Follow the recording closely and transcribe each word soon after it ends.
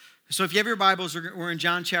So if you have your Bibles, we're in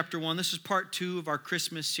John chapter 1. This is part 2 of our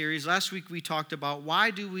Christmas series. Last week we talked about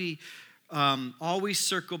why do we always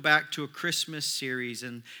circle back to a Christmas series.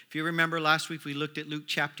 And if you remember, last week we looked at Luke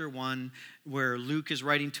chapter 1, where Luke is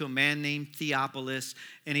writing to a man named Theophilus,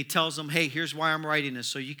 and he tells him, hey, here's why I'm writing this,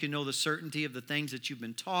 so you can know the certainty of the things that you've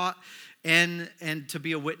been taught and to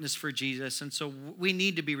be a witness for Jesus. And so we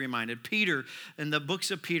need to be reminded. Peter, in the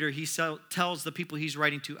books of Peter, he tells the people he's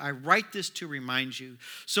writing to, I write this to remind you.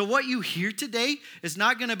 So what you hear today is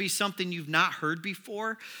not going to be something you've not heard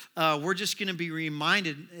before. We're just going to be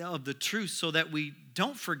reminded of the truth so that we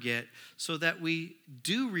don't forget, so that we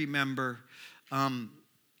do remember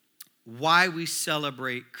why we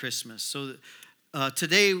celebrate Christmas. So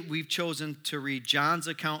today we've chosen to read John's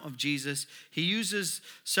account of Jesus. He uses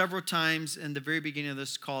several times in the very beginning of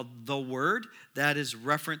this called the Word. That is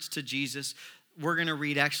reference to Jesus. We're going to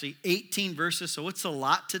read actually 18 verses, so it's a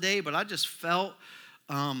lot today, but I just felt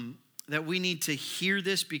that we need to hear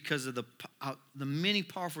this because of the many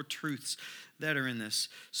powerful truths that are in this.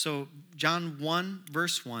 So John 1,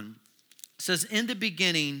 verse 1 says, in the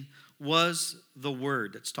beginning was the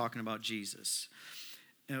Word. That's talking about Jesus,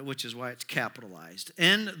 which is why it's capitalized.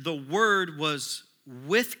 And the Word was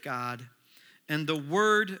with God, and the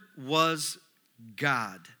Word was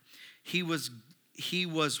God. He was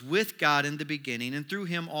with God in the beginning, and through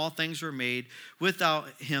him all things were made. Without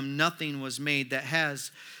him nothing was made that has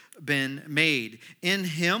been made. In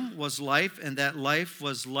him was life, and that life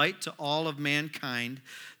was light to all of mankind.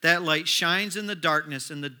 That light shines in the darkness,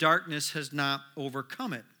 and the darkness has not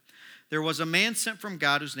overcome it. There was a man sent from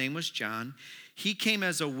God whose name was John. He came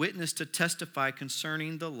as a witness to testify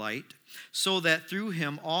concerning the light, so that through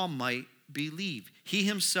him all might believe. He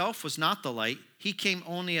himself was not the light. He came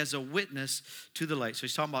only as a witness to the light. So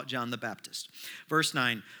he's talking about John the Baptist. Verse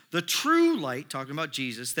 9, the true light, talking about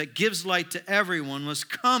Jesus, that gives light to everyone, was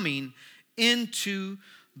coming into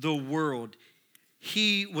the world.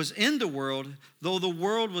 He was in the world, though the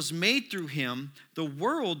world was made through him, the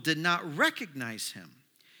world did not recognize him.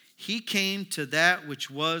 He came to that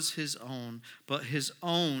which was his own, but his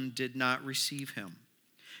own did not receive him.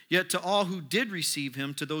 Yet to all who did receive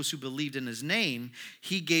him, to those who believed in his name,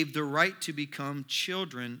 he gave the right to become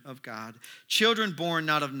children of God. Children born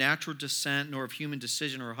not of natural descent, nor of human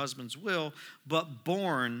decision or a husband's will, but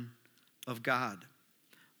born of God.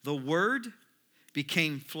 The Word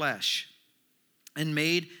became flesh and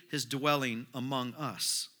made his dwelling among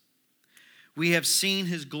us. We have seen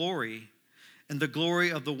his glory, and the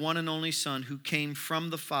glory of the one and only Son who came from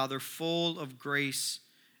the Father, full of grace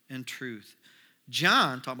and truth.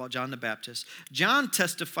 John, talking about John the Baptist, John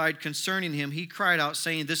testified concerning him. He cried out,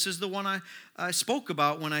 saying, this is the one I spoke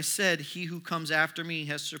about when I said, he who comes after me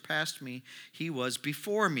has surpassed me. He was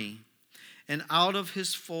before me. And out of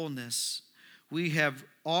his fullness we have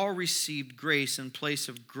all received grace in place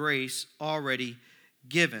of grace already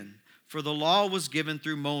given. For the law was given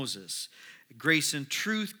through Moses. Grace and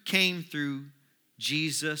truth came through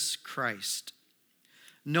Jesus Christ.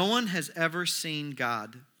 No one has ever seen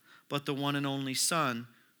God but the one and only Son,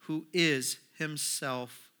 who is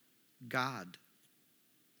himself God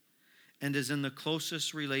and is in the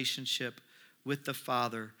closest relationship with the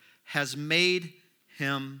Father, has made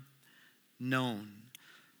him known.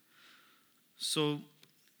 So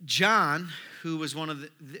John, who was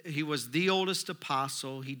he was the oldest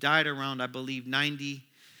apostle. He died around, I believe, 90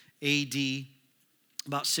 AD.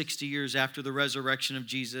 About 60 years after the resurrection of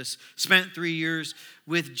Jesus, spent 3 years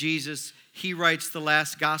with Jesus. He writes the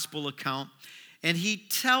last gospel account, and he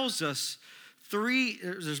tells us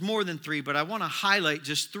there's more than three, but I want to highlight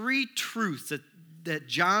just three truths that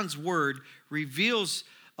John's word reveals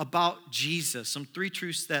about Jesus, some three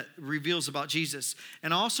truths that reveals about Jesus.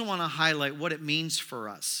 And I also want to highlight what it means for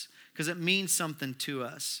us, because it means something to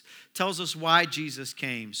us. Tells us why Jesus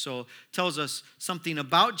came. So tells us something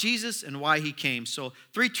about Jesus and why he came. So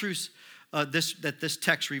three truths that this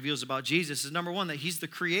text reveals about Jesus is, number one, that he's the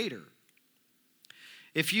creator.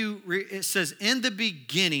 It says, in the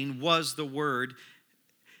beginning was the Word,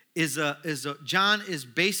 John is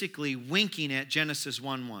basically winking at Genesis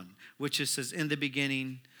 1:1, which says, in the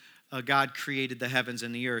beginning God created the heavens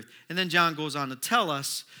and the earth. And then John goes on to tell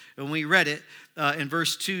us, and we read it in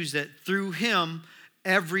verse 2, that through him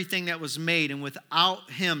everything that was made, and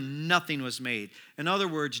without him nothing was made. In other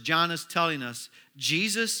words, John is telling us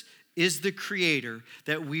Jesus is the creator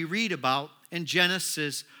that we read about in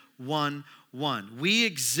Genesis 1:1. We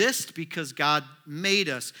exist because God made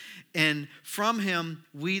us. And from him,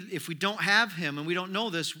 if we don't have him and we don't know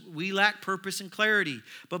this, we lack purpose and clarity.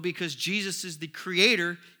 But because Jesus is the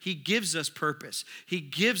creator, he gives us purpose. He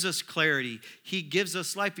gives us clarity. He gives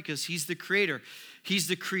us life because he's the creator. He's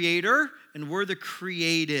the creator, and we're the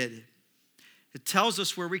created. It tells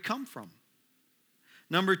us where we come from.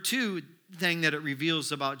 Number two thing that it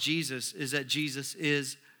reveals about Jesus is that Jesus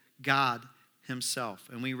is God himself.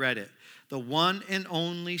 And we read it. The one and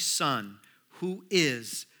only Son who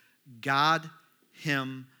is God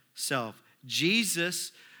himself.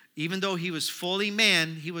 Jesus, even though he was fully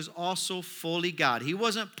man, he was also fully God. He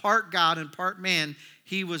wasn't part God and part man.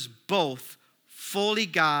 He was both fully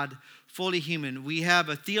God, fully human. We have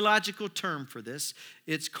a theological term for this.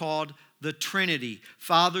 It's called the Trinity,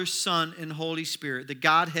 Father, Son, and Holy Spirit, the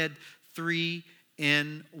Godhead, 3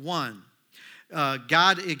 in 1.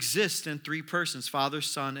 God exists in three persons, Father,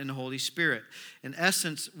 Son, and Holy Spirit. In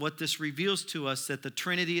essence, what this reveals to us that the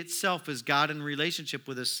Trinity itself is God in relationship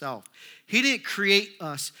with himself. He didn't create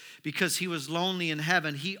us because he was lonely in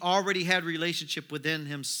heaven. He already had relationship within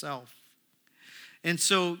himself. And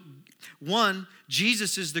so, one,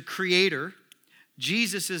 Jesus is the creator.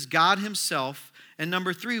 Jesus is God himself. And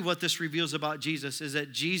number three, what this reveals about Jesus is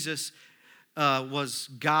that Jesus was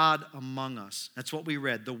God among us. That's what we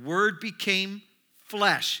read. The Word became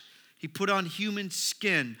flesh. He put on human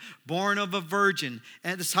skin, born of a virgin.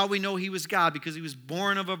 And that's how we know he was God, because he was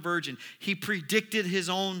born of a virgin. He predicted his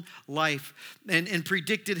own life and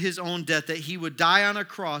predicted his own death, that he would die on a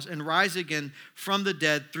cross and rise again from the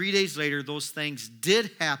dead 3 days later. Those things did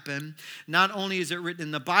happen. Not only is it written in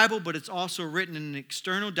the Bible, but it's also written in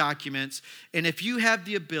external documents. And if you have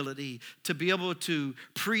the ability to be able to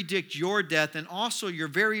predict your death and also your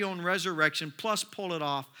very own resurrection, plus pull it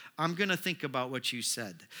off, I'm going to think about what you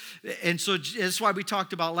said. And so that's why we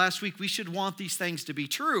talked about last week, we should want these things to be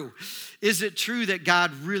true. Is it true that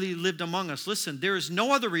God really lived among us? Listen, there is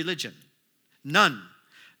no other religion, none.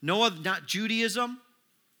 No other, not Judaism,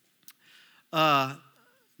 not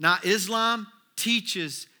Islam,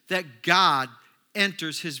 teaches that God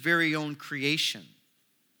enters his very own creation.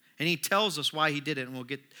 And he tells us why he did it, and we'll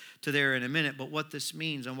get to there in a minute. But what this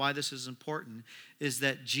means and why this is important is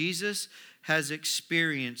that Jesus has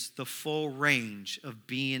experienced the full range of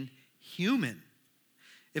being human.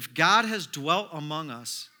 If God has dwelt among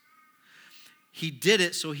us, he did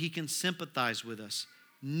it so he can sympathize with us.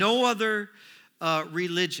 No other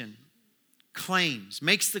religion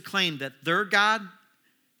makes the claim that their God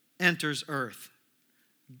enters earth.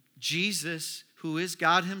 Jesus, who is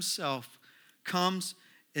God himself, comes.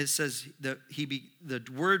 It says that the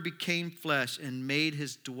Word became flesh and made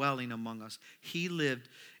his dwelling among us. He lived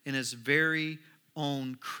in his very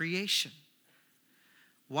own creation.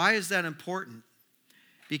 Why is that important?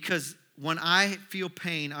 Because when I feel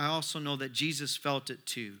pain, I also know that Jesus felt it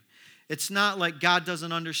too. It's not like God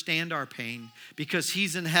doesn't understand our pain because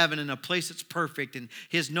he's in heaven in a place that's perfect and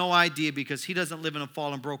he has no idea because he doesn't live in a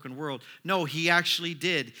fallen, broken world. No, he actually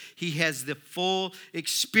did. He has the full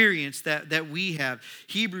experience that we have.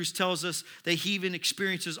 Hebrews tells us that he even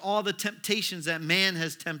experiences all the temptations that man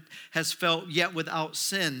has felt, yet without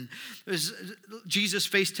sin. Jesus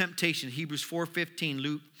faced temptation. Hebrews 4:15,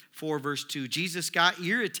 Luke 4 verse 2. Jesus got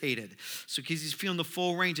irritated. So because he's feeling the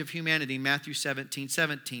full range of humanity. Matthew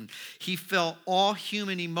 17:17. He felt all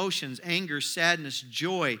human emotions, anger, sadness,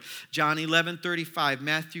 joy. John 11:35.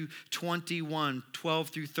 Matthew 21:12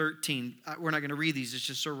 through 13. We're not going to read these. It's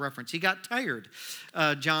just a reference. He got tired.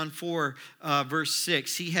 John 4 verse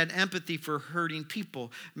 6. He had empathy for hurting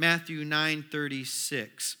people. Matthew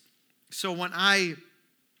 9:36. So when I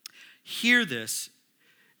hear this,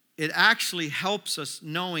 it actually helps us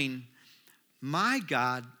knowing my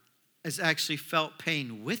God has actually felt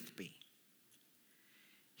pain with me.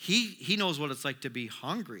 He knows what it's like to be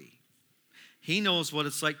hungry. He knows what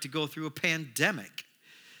it's like to go through a pandemic.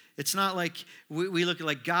 It's not like we look at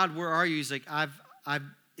like, God, where are you? He's like,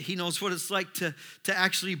 he knows what it's like to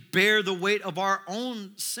actually bear the weight of our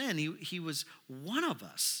own sin. He was one of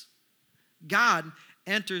us. God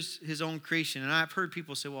enters his own creation. And I've heard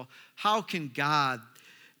people say, well, how can God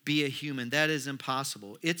be a human? That is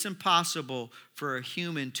impossible. It's impossible for a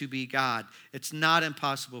human to be God. It's not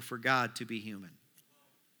impossible for God to be human.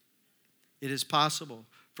 It is possible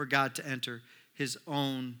for God to enter his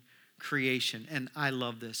own creation. And I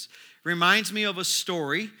love this. Reminds me of a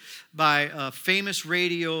story by a famous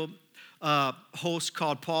radio host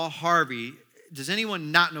called Paul Harvey. Does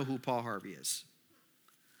anyone not know who Paul Harvey is?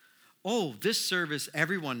 Oh, this service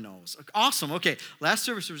everyone knows. Awesome. Okay, last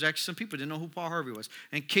service was actually some people didn't know who Paul Harvey was.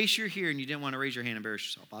 In case you're here and you didn't want to raise your hand and embarrass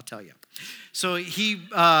yourself, I'll tell you. So he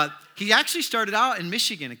actually started out in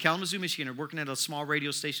Michigan, in Kalamazoo, Michigan, working at a small radio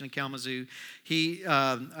station in Kalamazoo. He,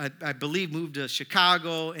 I believe, moved to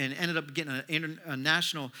Chicago and ended up getting a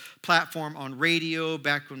national platform on radio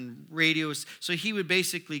back when radios. So he would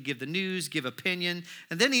basically give the news, give opinion,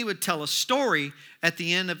 and then he would tell a story at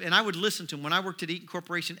the end of, and I would listen to him. When I worked at Eaton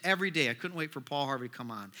Corporation every day, I couldn't wait for Paul Harvey to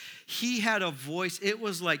come on. He had a voice, it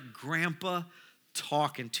was like grandpa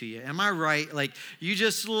talking to you. Am I right? Like, you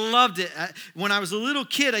just loved it. When I was a little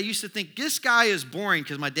kid, I used to think, this guy is boring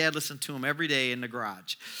because my dad listened to him every day in the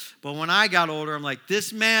garage. But when I got older, I'm like,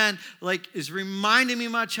 this man is reminding me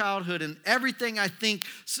of my childhood, and everything I think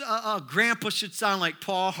grandpa should sound like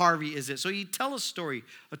Paul Harvey is it. So he'd tell a story,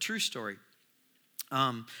 a true story.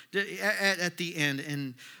 At the end,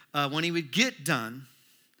 and when he would get done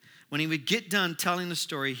telling the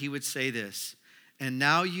story, he would say this, and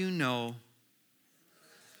now you know.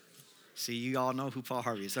 See, you all know who Paul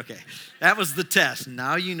Harvey is. Okay, that was the test.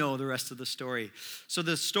 Now you know the rest of the story. So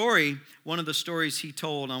the story, one of the stories he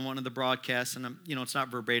told on one of the broadcasts, and it's not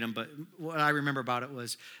verbatim, but what I remember about it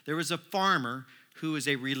was there was a farmer who was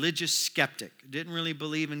a religious skeptic, didn't really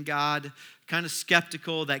believe in God, kind of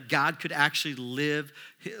skeptical that God could actually live,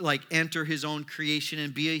 like enter his own creation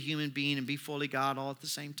and be a human being and be fully God all at the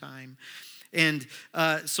same time. And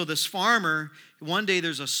so this farmer, one day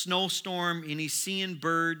there's a snowstorm and he's seeing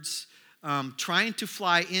birds trying to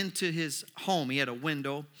fly into his home. He had a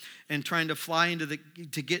window and trying to fly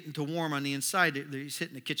to get into warm on the inside. He's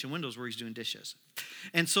hitting the kitchen windows where he's doing dishes.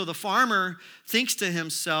 And so the farmer thinks to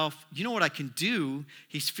himself, you know what I can do?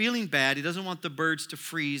 He's feeling bad. He doesn't want the birds to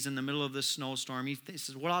freeze in the middle of this snowstorm. He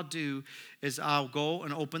says, what I'll do is I'll go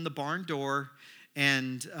and open the barn door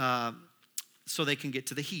and so they can get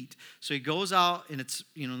to the heat. So he goes out and it's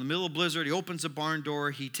in the middle of blizzard. He opens the barn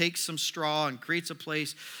door. He takes some straw and creates a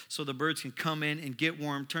place so the birds can come in and get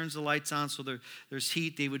warm, turns the lights on so there's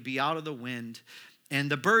heat. They would be out of the wind. And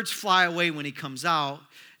the birds fly away when he comes out,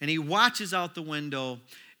 and he watches out the window,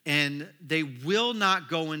 and they will not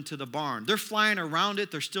go into the barn. They're flying around it.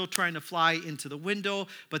 They're still trying to fly into the window,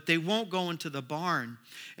 but they won't go into the barn.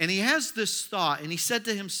 And he has this thought, and he said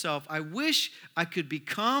to himself, I wish I could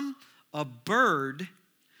become a bird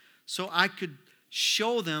so I could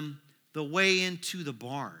show them the way into the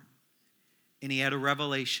barn. And he had a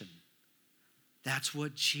revelation. That's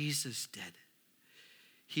what Jesus did.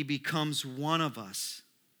 He becomes one of us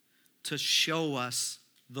to show us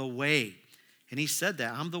the way. And he said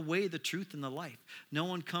that, I'm the way, the truth, and the life. No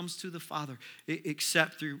one comes to the Father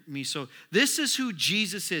except through me. So this is who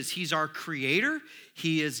Jesus is. He's our creator.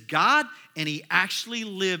 He is God, and he actually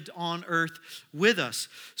lived on earth with us.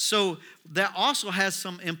 So that also has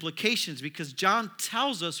some implications because John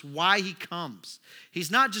tells us why he comes. He's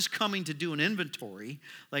not just coming to do an inventory,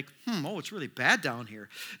 like, it's really bad down here.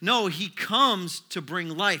 No, he comes to bring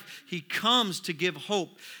life. He comes to give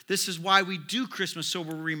hope. This is why we do Christmas, so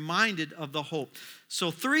we're reminded of the hope.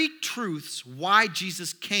 So 3 truths why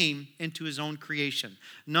Jesus came into his own creation.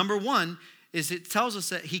 Number 1 is it tells us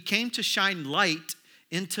that he came to shine light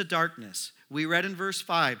into darkness. We read in verse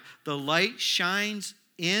 5, the light shines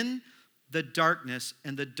in the darkness,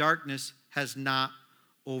 and the darkness has not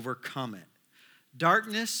overcome it.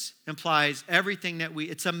 Darkness implies everything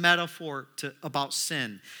it's a metaphor about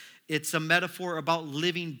sin. It's a metaphor about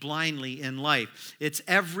living blindly in life. It's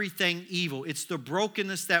everything evil. It's the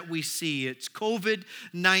brokenness that we see. It's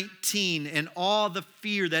COVID-19 and all the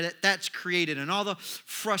fear that's created and all the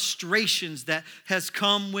frustrations that has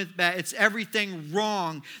come with that. It's everything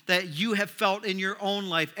wrong that you have felt in your own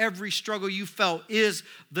life. Every struggle you felt is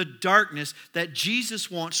the darkness that Jesus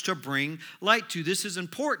wants to bring light to. This is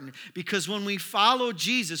important because when we follow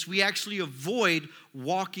Jesus, we actually avoid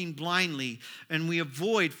walking blindly and we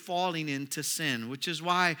avoid falling into sin, which is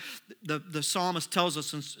why the psalmist tells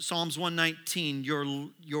us in Psalms 119,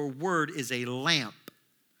 your word is a lamp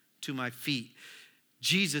to my feet.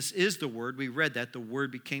 Jesus is the word. We read that. The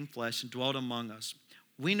word became flesh and dwelt among us.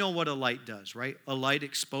 We know what a light does, right? A light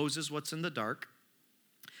exposes what's in the dark.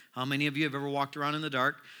 How many of you have ever walked around in the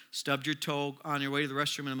dark, stubbed your toe on your way to the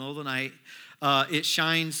restroom in the middle of the night? It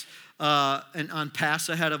shines on paths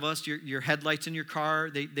ahead of us. Your headlights in your car,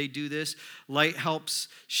 they do this. Light helps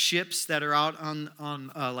ships that are out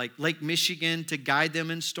on like Lake Michigan to guide them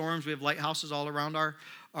in storms. We have lighthouses all around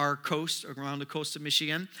our coast, around the coast of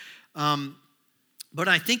Michigan. But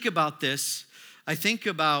I think about this. I think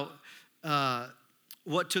about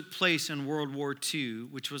what took place in World War II,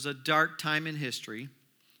 which was a dark time in history.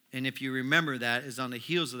 And if you remember that, is on the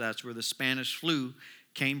heels of that's where the Spanish flu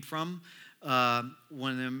came from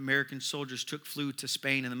when the American soldiers flew to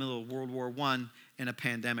Spain in the middle of World War I and a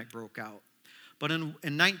pandemic broke out. But in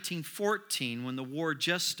 1914, when the war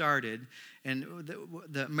just started, and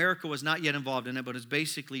the America was not yet involved in it, but it was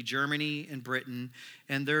basically Germany and Britain,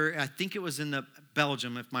 and I think it was in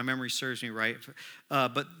Belgium, if my memory serves me right,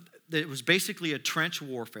 but it was basically a trench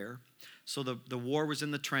warfare. So the war was in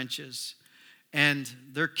the trenches, and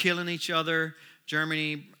they're killing each other.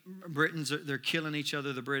 Germany, they're killing each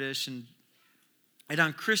other, the British, and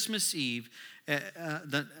on Christmas Eve,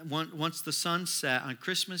 once the sun set on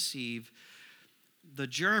Christmas Eve, the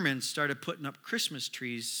Germans started putting up Christmas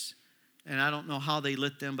trees, and I don't know how they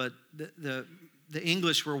lit them, but the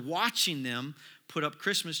English were watching them put up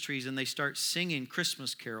Christmas trees, and they start singing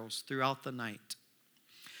Christmas carols throughout the night.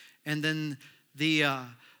 And then the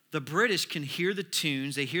British can hear the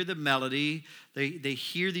tunes, they hear the melody, they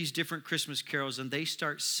hear these different Christmas carols, and they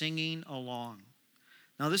start singing along.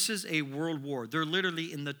 Now, this is a world war. They're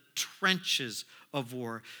literally in the trenches of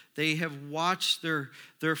war. They have watched their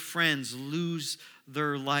friends lose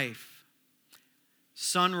their life.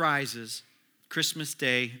 Sun rises, Christmas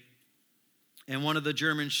Day, and one of the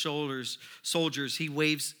German soldiers, he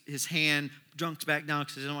waves his hand, dunks back down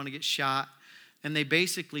because he doesn't want to get shot, and they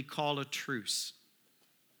basically call a truce.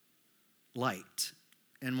 Light.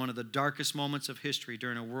 In one of the darkest moments of history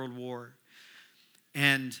during a world war.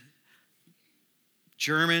 And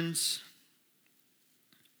Germans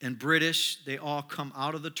and British, they all come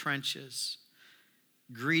out of the trenches,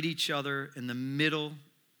 greet each other in the middle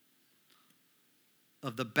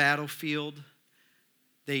of the battlefield.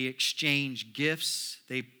 They exchange gifts.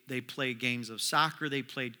 They play games of soccer. They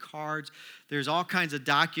played cards. There's all kinds of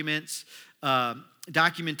documentations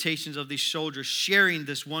of these soldiers sharing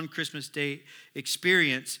this one Christmas Day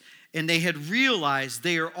experience. And they had realized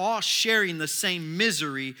they are all sharing the same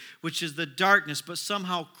misery, which is the darkness, but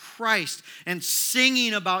somehow Christ and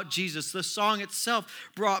singing about Jesus. The song itself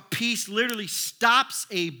brought peace, literally stops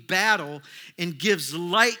a battle and gives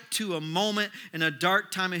light to a moment in a dark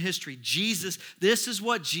time in history. Jesus, this is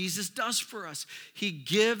what Jesus does for us. He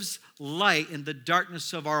gives light in the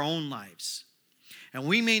darkness of our own lives. And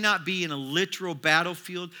we may not be in a literal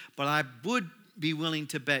battlefield, but I would be willing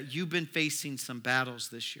to bet you've been facing some battles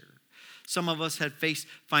this year. Some of us have faced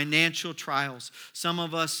financial trials. Some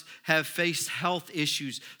of us have faced health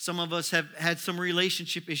issues. Some of us have had some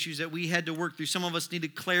relationship issues that we had to work through. Some of us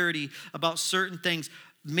needed clarity about certain things.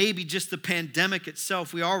 Maybe just the pandemic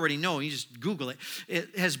itself, we already know. You just Google it.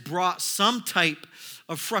 It has brought some type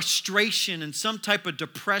of frustration and some type of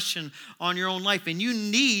depression on your own life. And you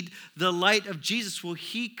need the light of Jesus. Well,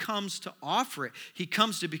 he comes to offer it. He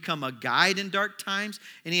comes to become a guide in dark times,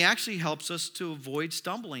 and he actually helps us to avoid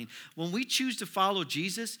stumbling. When we choose to follow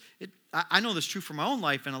Jesus, I know this is true for my own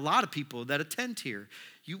life and a lot of people that attend here.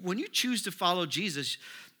 When you choose to follow Jesus,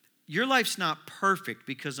 your life's not perfect,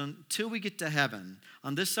 because until we get to heaven,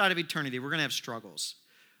 on this side of eternity, we're going to have struggles.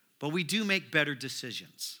 But we do make better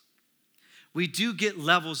decisions. We do get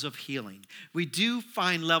levels of healing. We do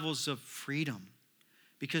find levels of freedom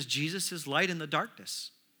because Jesus is light in the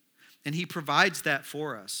darkness. And he provides that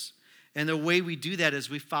for us. And the way we do that is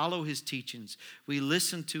we follow his teachings. We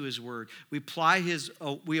listen to his word. We apply his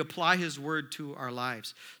word to our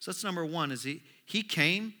lives. So that's number one, is he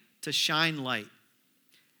came to shine light.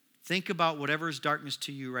 Think about whatever is darkness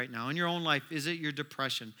to you right now in your own life. Is it your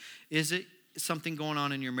depression? Is it something going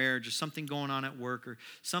on in your marriage, or something going on at work, or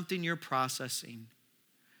something you're processing?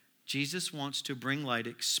 Jesus wants to bring light,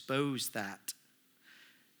 expose that.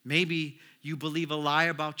 Maybe you believe a lie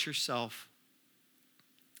about yourself,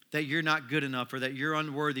 that you're not good enough, or that you're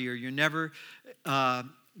unworthy, or you're never going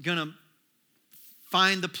to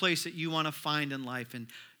find the place that you want to find in life, and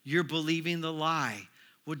you're believing the lie.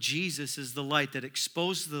 Well, Jesus is the light that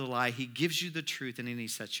exposes the lie. He gives you the truth, and then he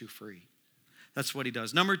sets you free. That's what he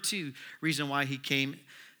does. Number two, reason why he came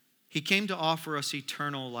to offer us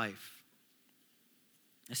eternal life.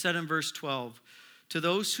 I said in verse 12, to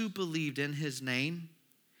those who believed in his name,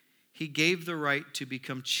 he gave the right to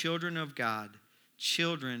become children of God,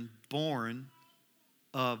 children born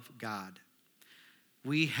of God.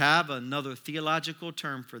 We have another theological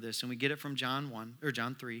term for this, and we get it from John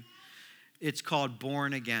 3. It's called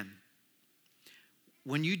born again.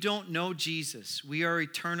 When you don't know Jesus, we are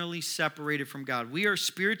eternally separated from God. We are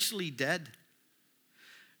spiritually dead.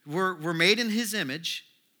 We're made in his image.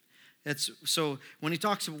 So when he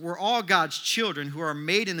talks about we're all God's children who are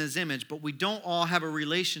made in his image, but we don't all have a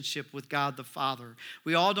relationship with God the Father.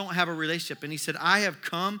 We all don't have a relationship. And he said, I have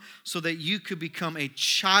come so that you could become a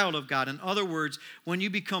child of God. In other words, when you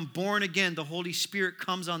become born again, the Holy Spirit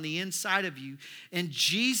comes on the inside of you, and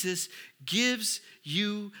Jesus gives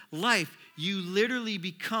you life. You literally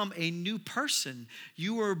become a new person.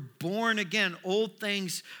 You are born again. Old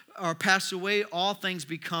things are passed away. All things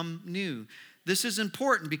become new. This is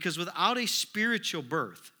important because without a spiritual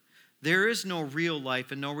birth, there is no real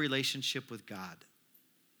life and no relationship with God.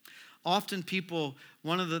 Often people,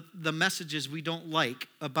 one of the messages we don't like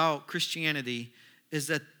about Christianity is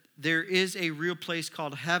that there is a real place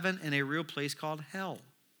called heaven and a real place called hell.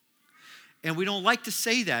 And we don't like to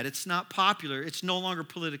say that. It's not popular. It's no longer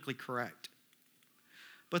politically correct.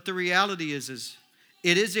 But the reality is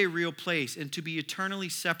it is a real place, and to be eternally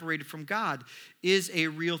separated from God is a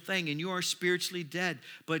real thing, and you are spiritually dead.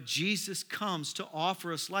 But Jesus comes to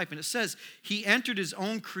offer us life. And it says he entered his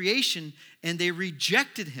own creation, and they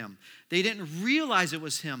rejected him. They didn't realize it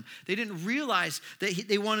was him. They didn't realize that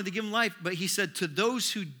they wanted to give him life. But he said to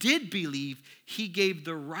those who did believe, he gave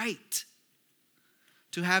the right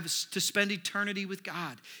to spend eternity with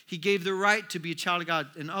God. He gave the right to be a child of God.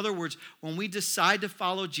 In other words, when we decide to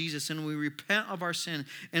follow Jesus and we repent of our sin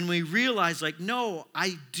and we realize no,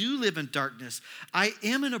 I do live in darkness. I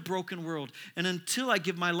am in a broken world. And until I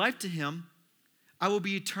give my life to him, I will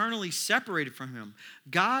be eternally separated from him.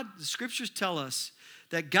 God, the scriptures tell us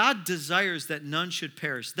that God desires that none should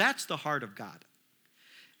perish. That's the heart of God.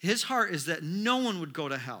 His heart is that no one would go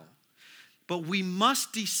to hell. But we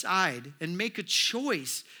must decide and make a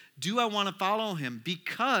choice. Do I want to follow him?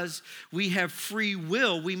 Because we have free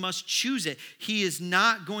will, we must choose it. He is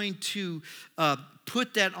not going to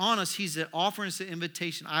put that on us. He's offering us an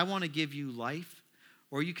invitation. I want to give you life,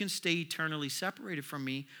 or you can stay eternally separated from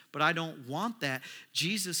me, but I don't want that.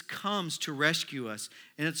 Jesus comes to rescue us,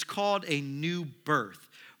 and it's called a new birth.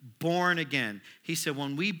 Born again. He said,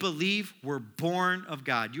 when we believe, we're born of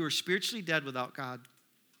God. You are spiritually dead without God.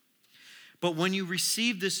 But when you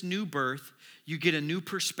receive this new birth, you get a new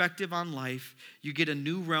perspective on life. You get a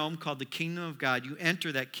new realm called the kingdom of God. You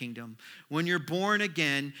enter that kingdom. When you're born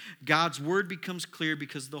again, God's word becomes clear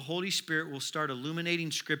because the Holy Spirit will start illuminating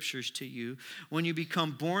scriptures to you. When you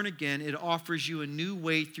become born again, it offers you a new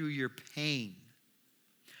way through your pain.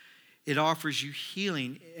 It offers you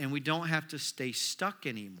healing, and we don't have to stay stuck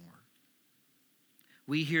anymore.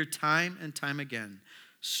 We hear time and time again,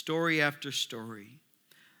 story after story.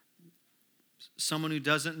 Someone who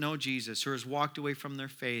doesn't know Jesus or has walked away from their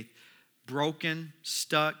faith, broken,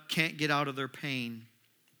 stuck, can't get out of their pain.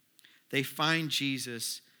 They find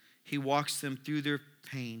Jesus. He walks them through their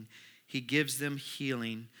pain. He gives them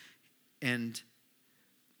healing and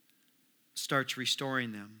starts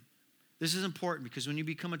restoring them. This is important because when you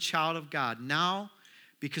become a child of God, now,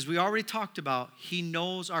 because we already talked about, he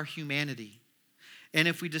knows our humanity. And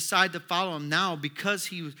if we decide to follow him now, because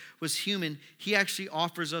he was human, he actually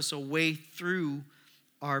offers us a way through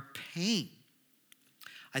our pain.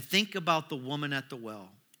 I think about the woman at the well.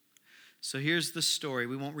 So here's the story.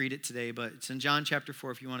 We won't read it today, but it's in John chapter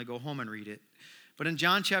 4 if you want to go home and read it. But in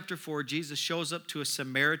John chapter 4, Jesus shows up to a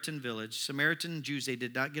Samaritan village. Samaritan and Jews, they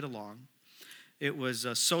did not get along. It was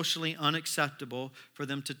socially unacceptable for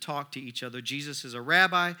them to talk to each other. Jesus is a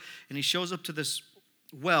rabbi, and he shows up to this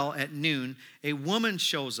well at noon. A woman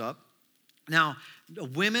shows up. Now,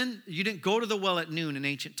 women, you didn't go to the well at noon in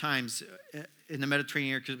ancient times in the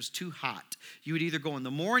Mediterranean because it was too hot. You would either go in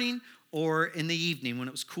the morning or in the evening when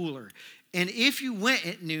it was cooler. And if you went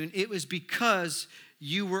at noon, it was because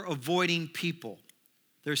you were avoiding people.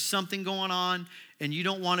 There's something going on, and you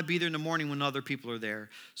don't want to be there in the morning when other people are there.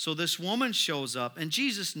 So this woman shows up, and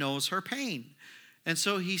Jesus knows her pain. And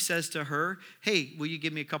so he says to her, hey, will you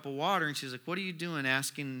give me a cup of water? And she's like, what are you doing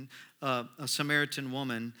asking a Samaritan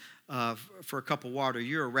woman for a cup of water?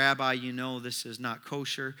 You're a rabbi, you know this is not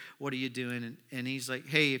kosher. What are you doing? And he's like,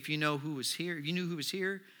 hey, if you know who was here, if you knew who was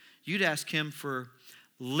here, you'd ask him for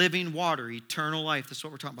living water, eternal life. That's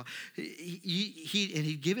what we're talking about. And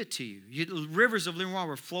he'd give it to you. Rivers of living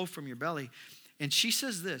water will flow from your belly. And she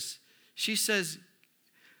says this. She says,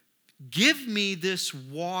 give me this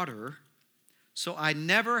water so I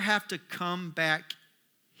never have to come back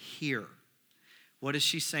here. What is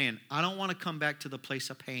she saying? I don't want to come back to the place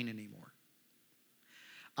of pain anymore.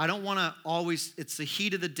 I don't want to always, it's the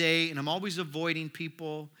heat of the day, and I'm always avoiding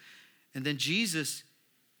people. And then Jesus,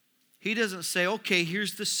 he doesn't say, okay,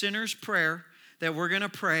 here's the sinner's prayer that we're going to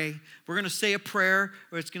pray. We're going to say a prayer,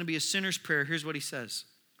 or it's going to be a sinner's prayer. Here's what he says.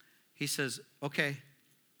 He says, okay,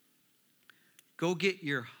 go get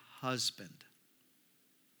your husband.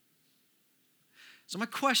 So my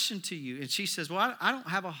question to you, and she says, well, I don't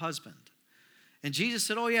have a husband. And Jesus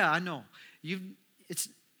said, oh yeah, I know. You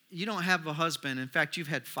don't have a husband. In fact, you've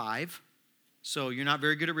had 5. So you're not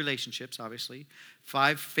very good at relationships, obviously.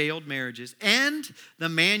 5 failed marriages. And the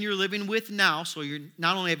man you're living with now, so you're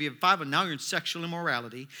not only have you 5, but now you're in sexual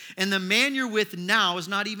immorality. And the man you're with now is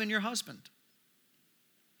not even your husband.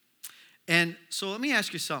 And so let me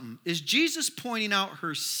ask you something. Is Jesus pointing out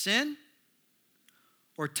her sin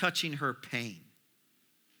or touching her pain?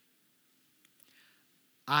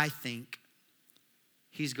 I think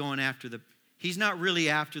he's going after he's not really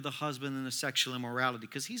after the husband and the sexual immorality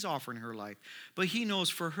because he's offering her life. But he knows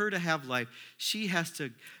for her to have life, she has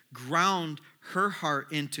to ground her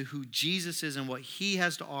heart into who Jesus is and what he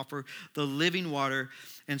has to offer, the living water.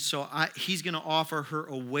 And so he's going to offer her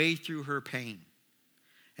a way through her pain.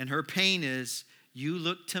 And her pain is you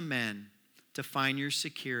look to men to find your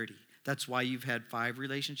security. That's why you've had 5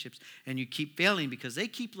 relationships and you keep failing because they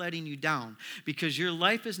keep letting you down because your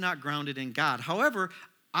life is not grounded in God. However,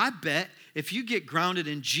 I bet if you get grounded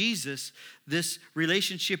in Jesus, this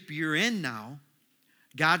relationship you're in now,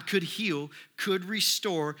 God could heal, could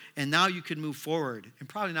restore, and now you could move forward and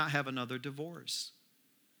probably not have another divorce.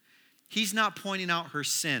 He's not pointing out her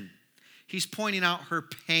sin. He's pointing out her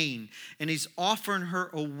pain, and he's offering her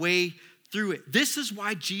a way through it. This is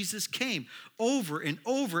why Jesus came over and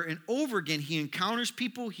over and over again. He encounters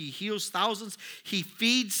people. He heals thousands. He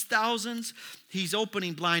feeds thousands. He's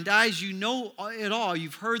opening blind eyes. You know it all.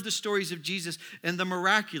 You've heard the stories of Jesus and the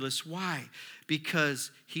miraculous. Why?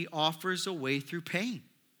 Because he offers a way through pain.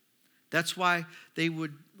 That's why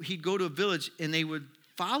he'd go to a village and they would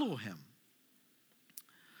follow him.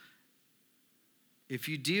 If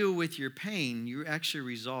you deal with your pain, you actually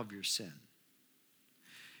resolve your sin.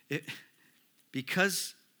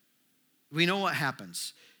 Because we know what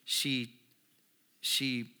happens. She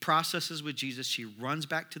processes with Jesus. She runs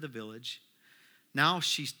back to the village. Now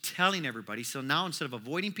she's telling everybody. So now instead of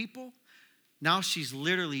avoiding people, now she's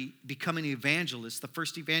literally becoming an evangelist, the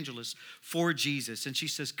first evangelist for Jesus. And she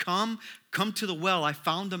says, come to the well. I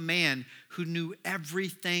found a man who knew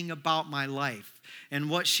everything about my life. And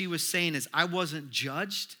what she was saying is, I wasn't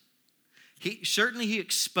judged. He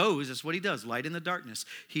exposed, that's what he does, light in the darkness.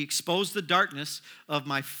 He exposed the darkness of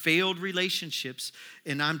my failed relationships,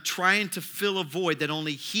 and I'm trying to fill a void that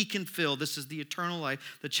only he can fill. This is the eternal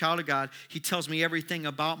life, the child of God. He tells me everything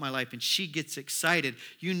about my life, and she gets excited.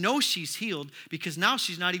 You know she's healed because now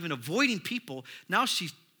she's not even avoiding people. Now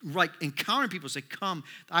she's like encountering people. Say, come,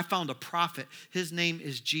 I found a prophet. His name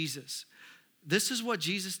is Jesus. This is what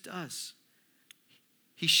Jesus does.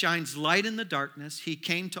 He shines light in the darkness. He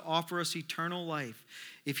came to offer us eternal life.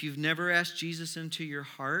 If you've never asked Jesus into your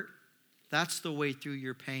heart, that's the way through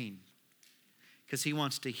your pain because he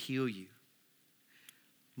wants to heal you.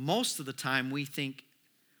 Most of the time we think,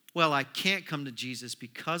 well, I can't come to Jesus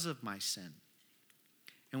because of my sin.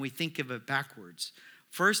 And we think of it backwards.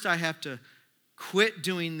 First, I have to quit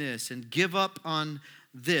doing this and give up on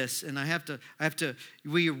this, and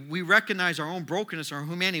we recognize our own brokenness, our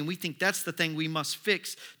humanity, and we think that's the thing we must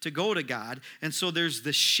fix to go to God. And so there's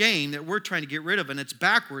the shame that we're trying to get rid of, and it's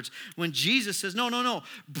backwards. When Jesus says, no,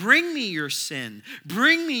 bring me your sin,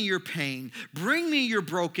 bring me your pain, bring me your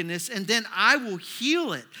brokenness, and then I will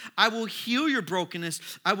heal it. I will heal your brokenness.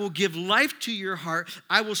 I will give life to your heart.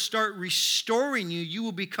 I will start restoring you. You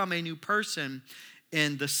will become a new person,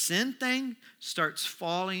 and the sin thing starts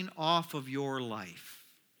falling off of your life.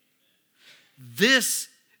 This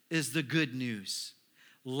is the good news.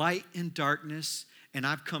 Light in darkness, and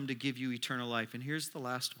I've come to give you eternal life. And here's the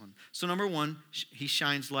last one. So number 1, he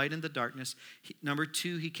shines light in the darkness. Number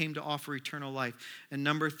 2, he came to offer eternal life. And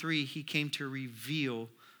number 3, he came to reveal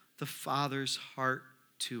the Father's heart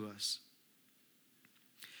to us.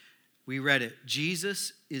 We read it.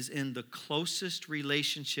 Jesus is in the closest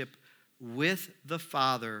relationship with the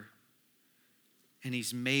Father, and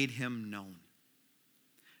he's made him known.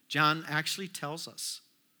 John actually tells us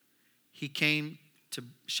he came to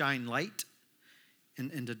shine light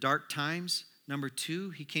in the dark times. Number 2,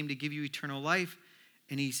 he came to give you eternal life.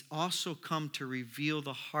 And he's also come to reveal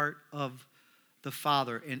the heart of the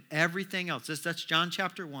Father and everything else. That's John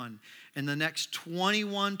chapter 1. And the next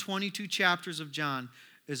 21, 22 chapters of John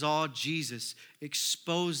is all Jesus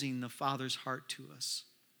exposing the Father's heart to us.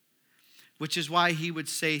 Which is why he would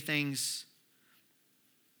say things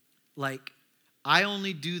like, I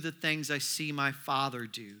only do the things I see my Father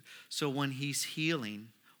do. So when he's healing,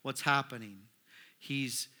 what's happening?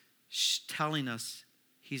 He's telling us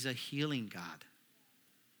he's a healing God.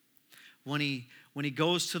 When he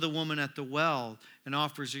goes to the woman at the well and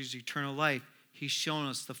offers his eternal life, he's showing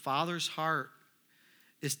us the Father's heart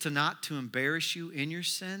is not to embarrass you in your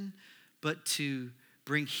sin, but to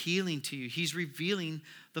bring healing to you. He's revealing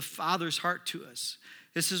the Father's heart to us.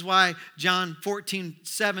 This is why John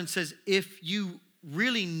 14:7 says, if you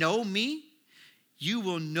really know me, you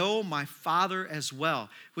will know my Father as well.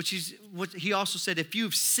 Which is what he also said, if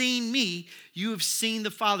you've seen me, you have seen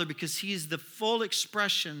the Father, because he is the full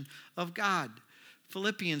expression of God.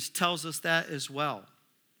 Philippians tells us that as well.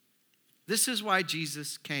 This is why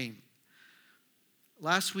Jesus came.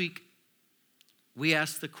 Last week, we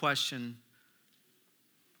asked the question,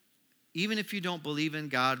 even if you don't believe in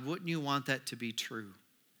God, wouldn't you want that to be true?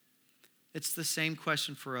 It's the same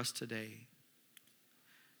question for us today.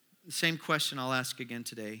 The same question I'll ask again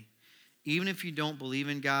today. Even if you don't believe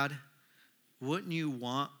in God, wouldn't you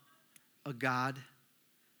want a God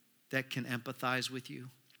that can empathize with you?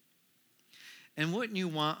 And wouldn't you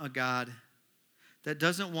want a God that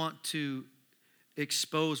doesn't want to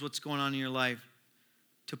expose what's going on in your life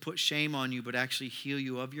to put shame on you, but actually heal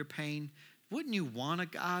you of your pain? Wouldn't you want a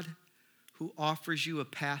God who offers you a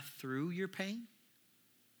path through your pain?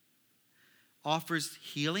 Offers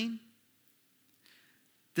healing?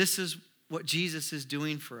 This is what Jesus is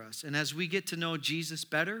doing for us. And as we get to know Jesus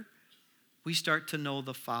better, we start to know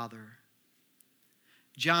the Father.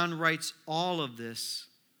 John writes all of this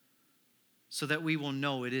so that we will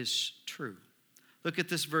know it is true. Look at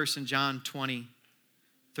this verse in John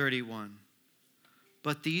 20:31.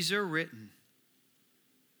 But these are written.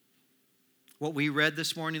 What we read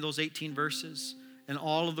this morning, those 18 verses, and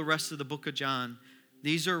all of the rest of the book of John,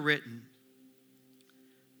 these are written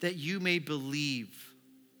that you may believe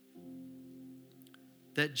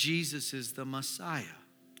that Jesus is the Messiah.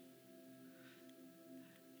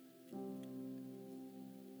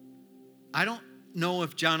 I don't know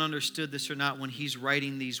if John understood this or not when he's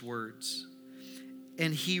writing these words.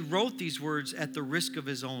 And he wrote these words at the risk of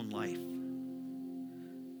his own life.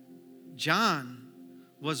 John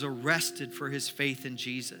was arrested for his faith in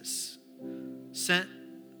Jesus, sent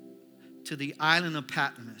to the island of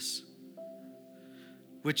Patmos,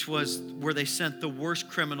 which was where they sent the worst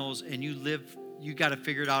criminals, and you got to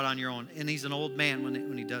figure it out on your own. And he's an old man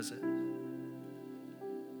when he does it.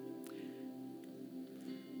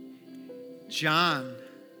 John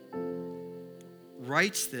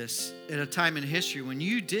writes this at a time in history when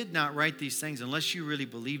you did not write these things unless you really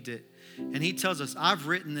believed it. And he tells us, I've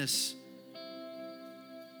written this.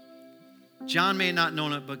 John may not have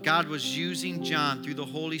known it, but God was using John through the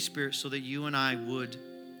Holy Spirit so that you and I would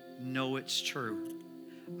know it's true.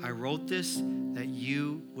 I wrote this that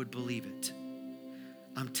you would believe it.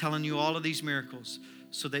 I'm telling you all of these miracles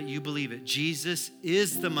so that you believe it. Jesus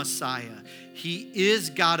is the Messiah. He is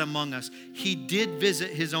God among us. He did visit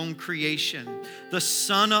his own creation, the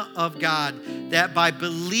Son of God, that by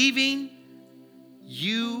believing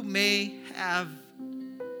you may have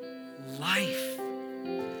life,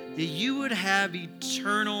 that you would have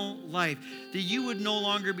eternal life, that you would no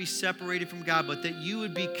longer be separated from God, but that you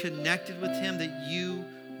would be connected with him, that you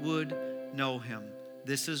would know him.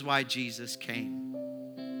 This is why Jesus came.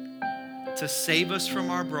 To save us from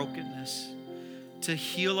our brokenness, to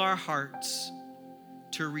heal our hearts,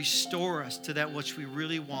 to restore us to that which we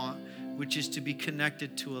really want, which is to be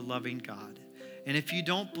connected to a loving God. And if you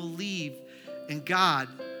don't believe in God,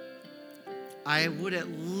 I would at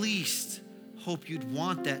least hope you'd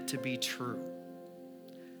want that to be true.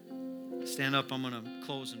 Stand up. I'm going to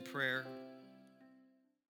close in prayer.